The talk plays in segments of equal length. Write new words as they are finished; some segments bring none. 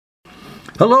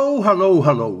Hello, hello,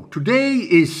 hello. Today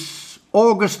is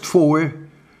August 4,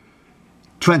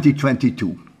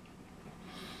 2022.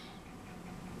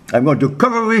 I'm going to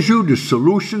cover with you the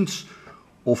solutions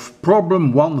of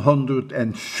problem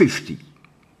 150.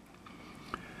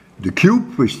 The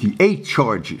cube with the 8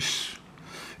 charges.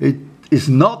 It is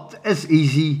not as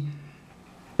easy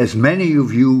as many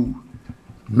of you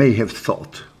may have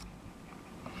thought.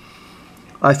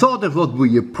 I thought it would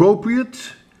be appropriate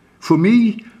for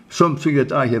me, something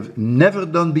that I have never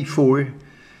done before,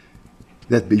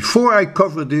 that before I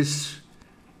cover this,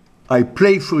 I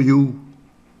play for you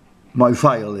my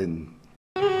violin.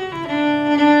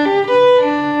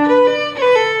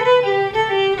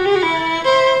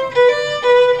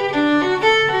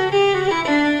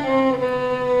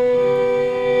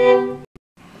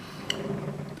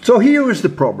 So here is the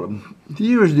problem.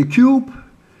 Here is the cube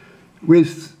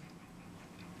with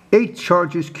 8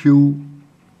 charges Q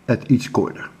at each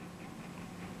corner.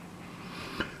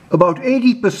 About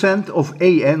 80% of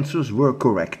A answers were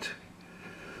correct.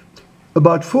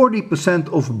 About 40%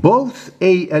 of both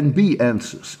A and B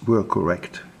answers were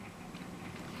correct.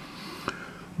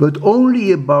 But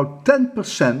only about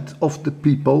 10% of the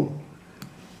people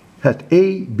had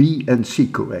A, B and C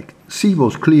correct. C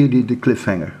was clearly the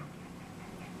cliffhanger.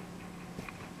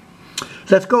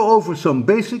 Let's go over some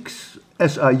basics,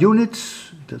 SI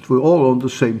units, that we're all on the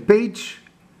same page.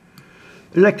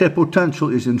 Electric potential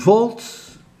is in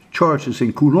volts, charge is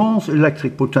in coulombs,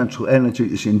 electric potential energy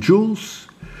is in joules.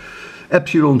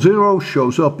 Epsilon 0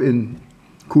 shows up in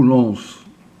Coulomb's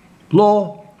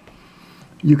law.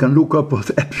 You can look up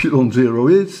what epsilon 0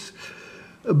 is,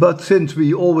 but since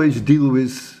we always deal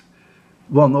with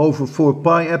 1 over 4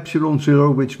 pi epsilon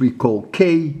 0, which we call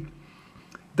K,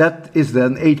 that is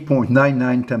then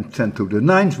 8.99 times 10 to the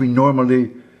 9. We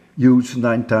normally use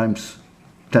 9 times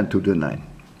 10 to the 9.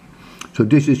 So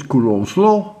this is Coulomb's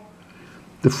law.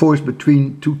 The force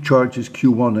between two charges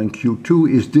Q1 and Q2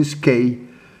 is this K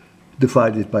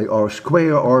divided by R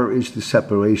square. R is the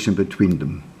separation between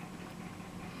them.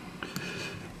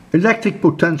 Electric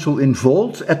potential in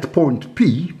volts at point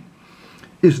P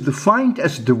is defined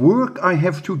as the work I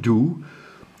have to do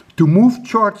to move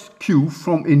charge Q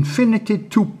from infinity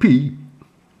to P,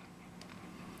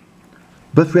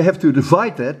 but we have to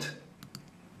divide that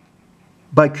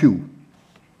by Q.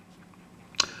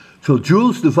 So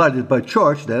joules divided by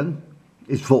charge then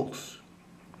is volts.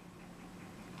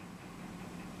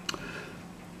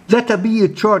 Let there be a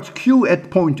charge Q at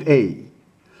point A.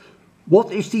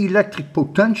 What is the electric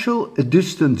potential at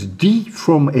distance d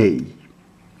from A?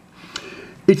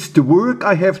 It's the work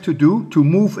I have to do to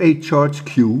move a charge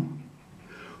Q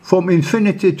from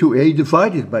infinity to A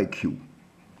divided by Q.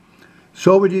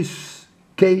 So it is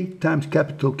K times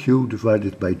capital Q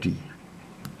divided by D.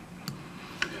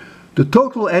 The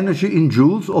total energy in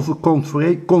joules of a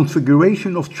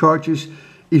configuration of charges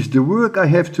is the work I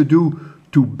have to do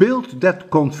to build that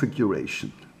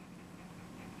configuration.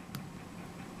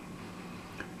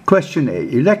 Question A.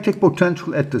 Electric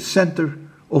potential at the center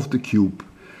of the cube.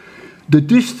 The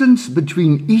distance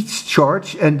between each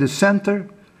charge and the center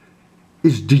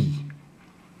is D.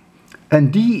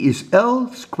 And D is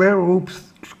L square root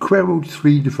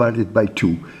 3 divided by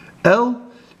 2. L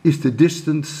is the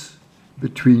distance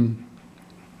between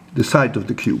the side of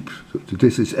the cube. So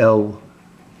this is L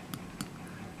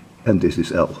and this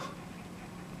is L.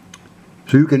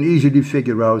 So you can easily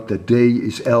figure out that D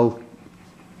is L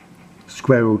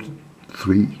square root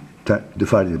 3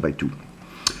 divided by 2.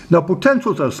 Now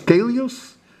potentials are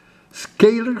scalars,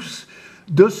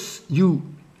 thus you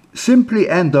simply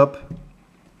end up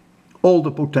all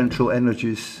the potential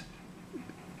energies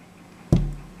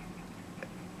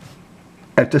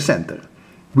at the center.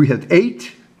 We had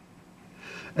 8,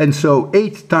 and so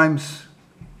 8 times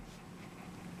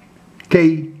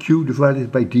K Q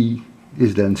divided by D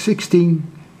is then 16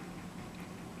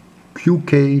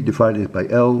 QK divided by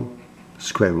L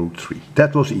square root 3.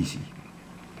 That was easy.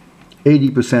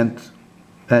 80%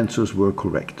 answers were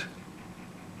correct.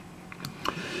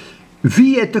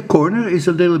 V at the corner is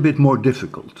a little bit more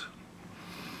difficult,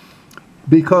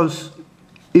 because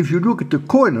if you look at the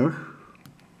corner,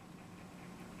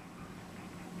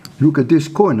 look at this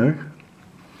corner,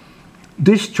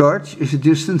 this charge is a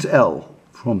distance L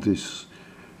from this.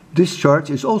 This charge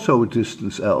is also a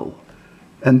distance L,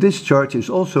 and this charge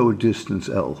is also a distance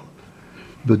L.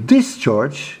 But this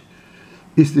charge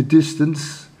is the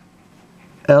distance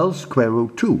L square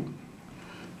root 2.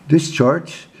 This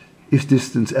charge is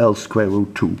distance L square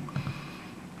root 2.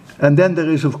 And then there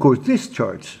is of course this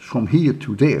charge from here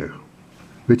to there,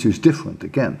 which is different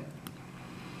again.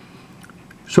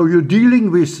 So you're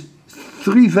dealing with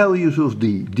three values of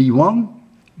D, D1,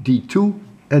 D2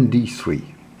 and D3.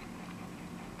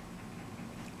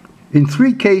 In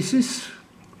three cases,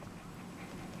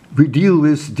 we deal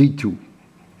with D2.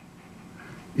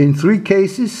 In three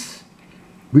cases,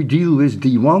 we deal with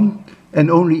D1, and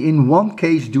only in one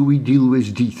case do we deal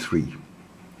with D3.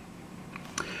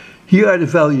 Here are the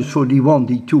values for D1,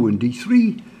 D2 and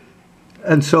D3,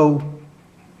 and so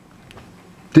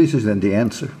this is then the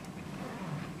answer.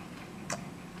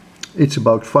 It's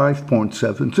about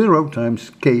 5.70 times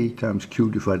K times Q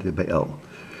divided by L.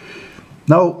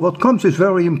 Now, what comes is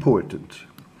very important.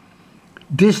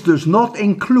 This does not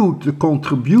include the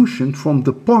contribution from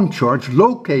the point charge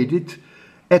located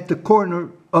at the corner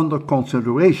under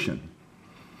consideration.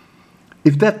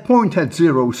 If that point had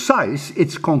zero size,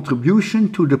 its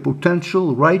contribution to the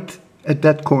potential right at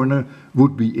that corner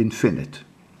would be infinite.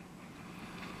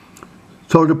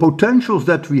 So the potentials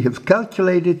that we have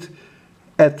calculated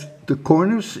at the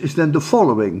corners is then the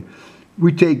following.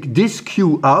 We take this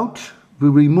Q out, we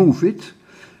remove it,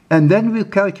 and then we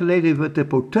calculate what the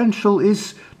potential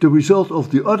is the result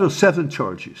of the other 7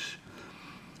 charges.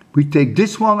 We take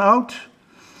this one out,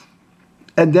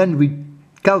 and then we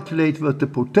calculate what the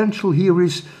potential here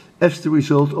is as the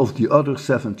result of the other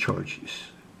 7 charges.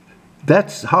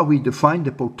 That's how we define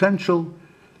the potential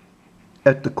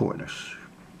at the corners.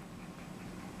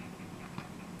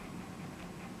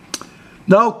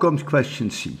 Now comes question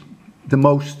C, the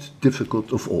most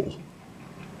difficult of all.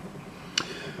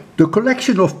 The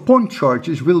collection of point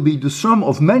charges will be the sum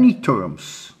of many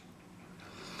terms.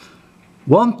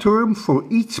 One term for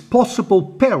each possible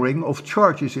pairing of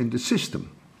charges in the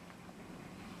system.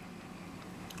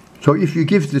 So if you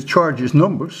give the charges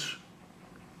numbers,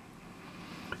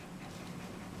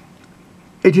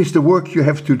 it is the work you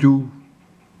have to do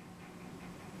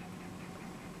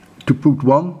to put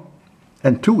 1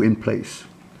 and 2 in place.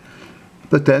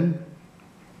 But then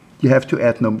you have to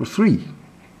add number 3,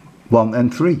 1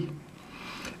 and 3.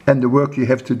 And the work you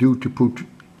have to do to put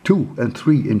 2 and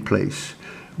 3 in place.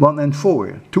 1 and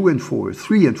 4, 2 and 4,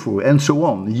 3 and 4, and so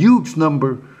on. A huge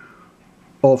number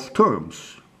of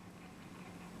terms.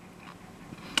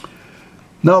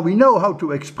 Now we know how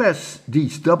to express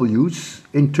these W's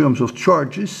in terms of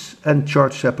charges and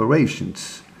charge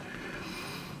separations.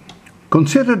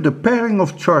 Consider the pairing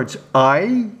of charge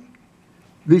I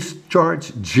with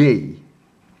charge J.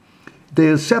 They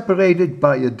are separated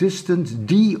by a distance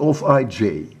d of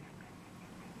ij.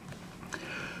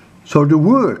 So the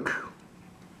work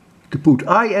to put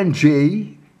I and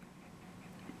j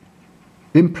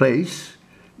in place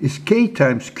is k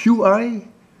times qi,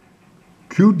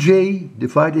 qj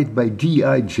divided by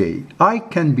dij. I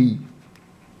can be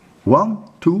 1,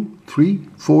 2, 3,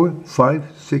 4,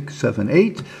 5, 6, 7,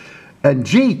 8, and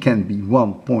j can be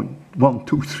 1.1,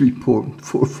 2, 3,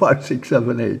 4, 5, 6,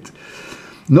 7, 8.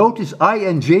 Notice I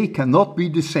and j cannot be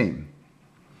the same.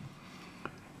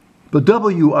 But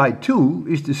wi2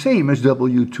 is the same as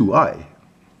w2i.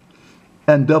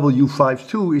 And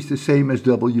w52 is the same as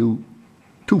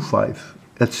w25,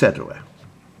 etc.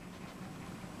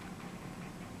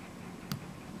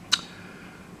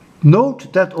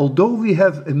 Note that although we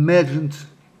have imagined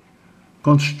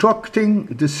constructing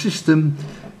the system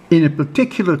in a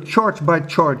particular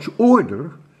charge-by-charge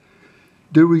order,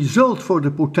 the result for the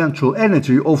potential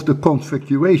energy of the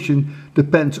configuration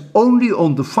depends only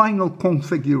on the final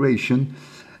configuration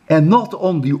and not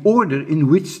on the order in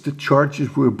which the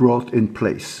charges were brought in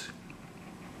place.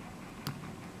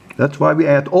 That's why we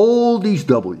add all these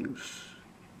W's.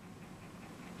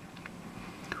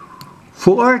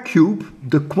 For R cube,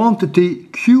 the quantity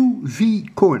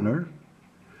QV corner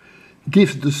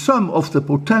gives the sum of the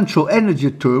potential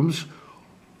energy terms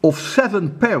of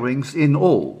 7 pairings in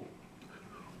all.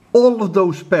 All of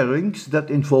those pairings that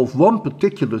involve one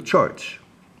particular charge.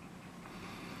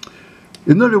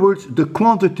 In other words, the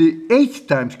quantity 8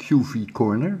 times QV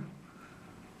corner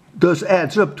thus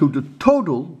adds up to the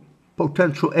total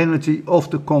potential energy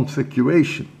of the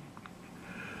configuration.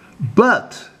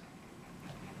 But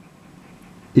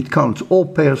it counts all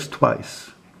pairs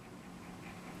twice.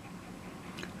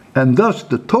 And thus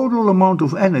the total amount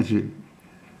of energy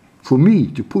for me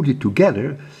to put it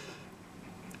together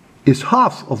is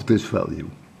half of this value.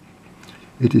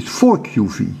 It is 4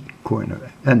 QV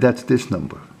corner, and that's this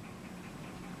number.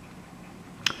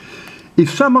 If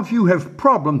some of you have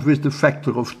problems with the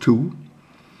factor of 2,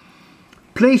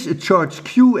 place a charge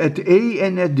Q at A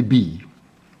and at B,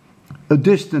 a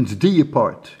distance d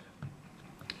apart.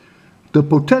 The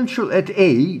potential at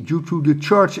A due to the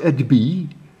charge at B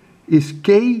is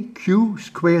kq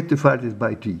squared divided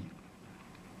by d.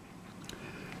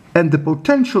 And the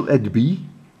potential at B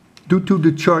due to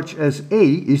the charge as A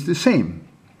is the same.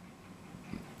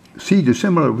 See the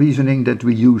similar reasoning that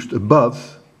we used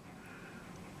above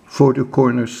for the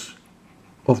corners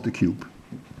of the cube.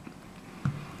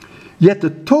 Yet the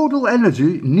total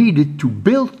energy needed to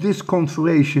build this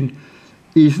configuration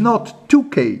is not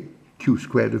 2k q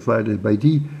squared divided by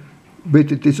d,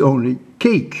 but it is only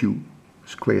kq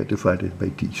squared divided by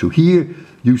t. So here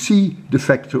you see the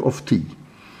factor of t,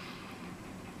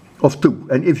 of 2.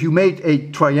 And if you made a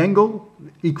triangle,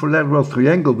 equilateral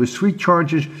triangle with 3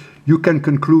 charges, you can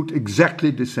conclude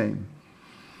exactly the same.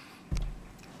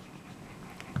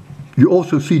 You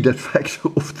also see that factor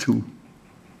of 2.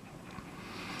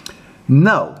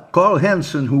 Now, Carl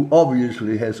Hansen, who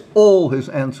obviously has all his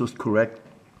answers correct,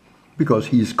 because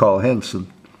he is Carl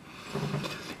Hansen,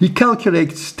 he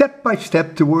calculates step by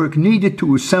step the work needed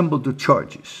to assemble the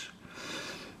charges.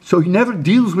 So he never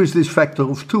deals with this factor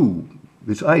of 2,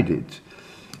 which I did.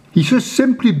 He just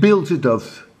simply builds it up.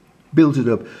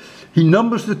 He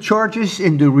numbers the charges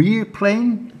in the rear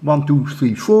plane, 1, 2,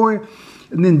 3, 4,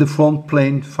 and in the front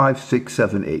plane, 5, 6,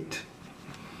 7, 8.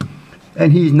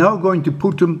 And he's now going to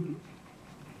put them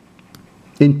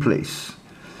in place.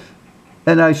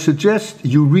 And I suggest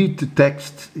you read the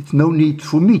text. It's no need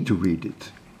for me to read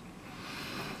it.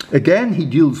 Again, he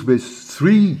deals with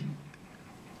 3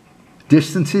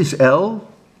 distances, L,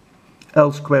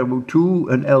 L square root 2,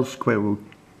 and L square root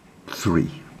 3.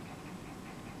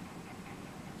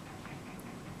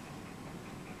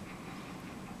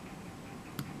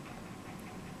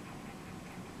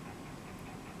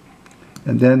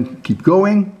 And then keep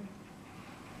going.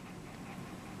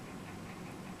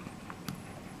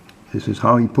 This is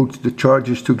how he puts the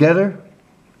charges together.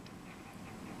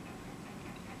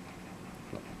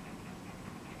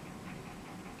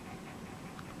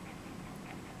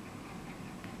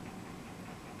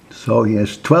 So he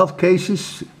has 12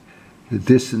 cases. The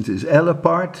distance is L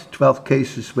apart. 12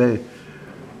 cases where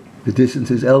the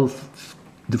distance is L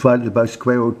divided by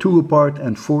square root 2 apart,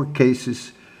 and 4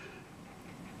 cases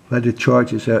where the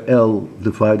charges are L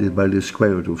divided by the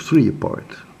square root of 3 apart.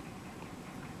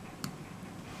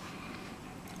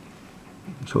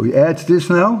 So he adds this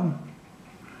now,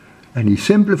 and he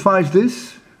simplifies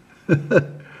this,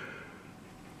 and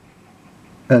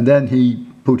then he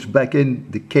puts back in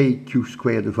the kq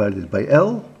squared divided by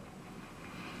L,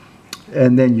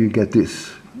 and then you get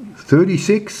this,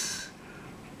 36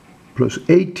 plus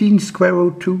 18 square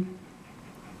root 2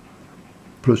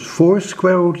 plus 4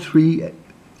 square root 3,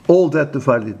 all that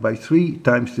divided by 3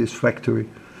 times this factor.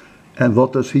 And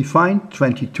what does he find?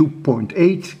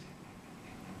 22.8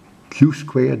 q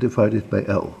squared divided by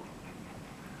L.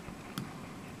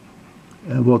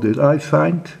 And what did I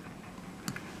find?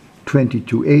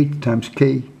 22.8 times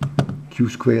k q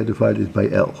squared divided by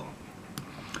L.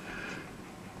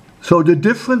 So the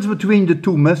difference between the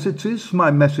two messages, my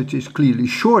message is clearly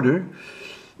shorter,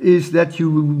 is that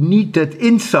you need that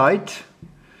insight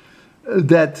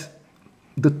that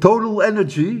the total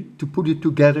energy, to put it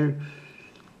together,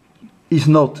 is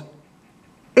not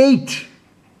 8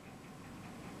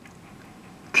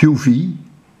 QV,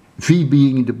 V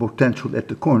being the potential at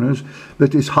the corners,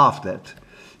 but is half that.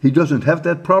 He doesn't have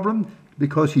that problem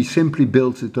because he simply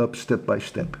builds it up step by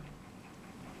step.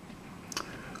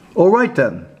 All right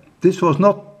then, this was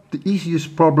not the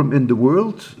easiest problem in the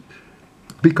world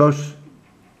because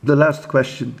the last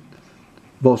question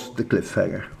was the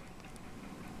cliffhanger.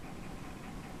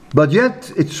 But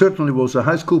yet, it certainly was a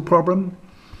high school problem.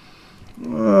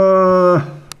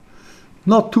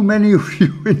 Not too many of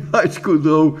you in high school,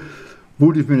 though,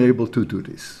 would have been able to do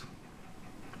this.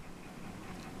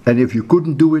 And if you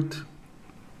couldn't do it,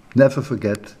 never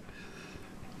forget,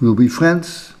 we'll be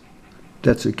friends.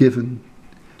 That's a given.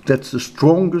 That's the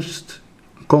strongest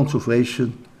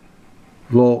conservation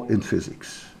law in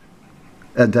physics.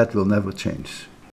 And that will never change.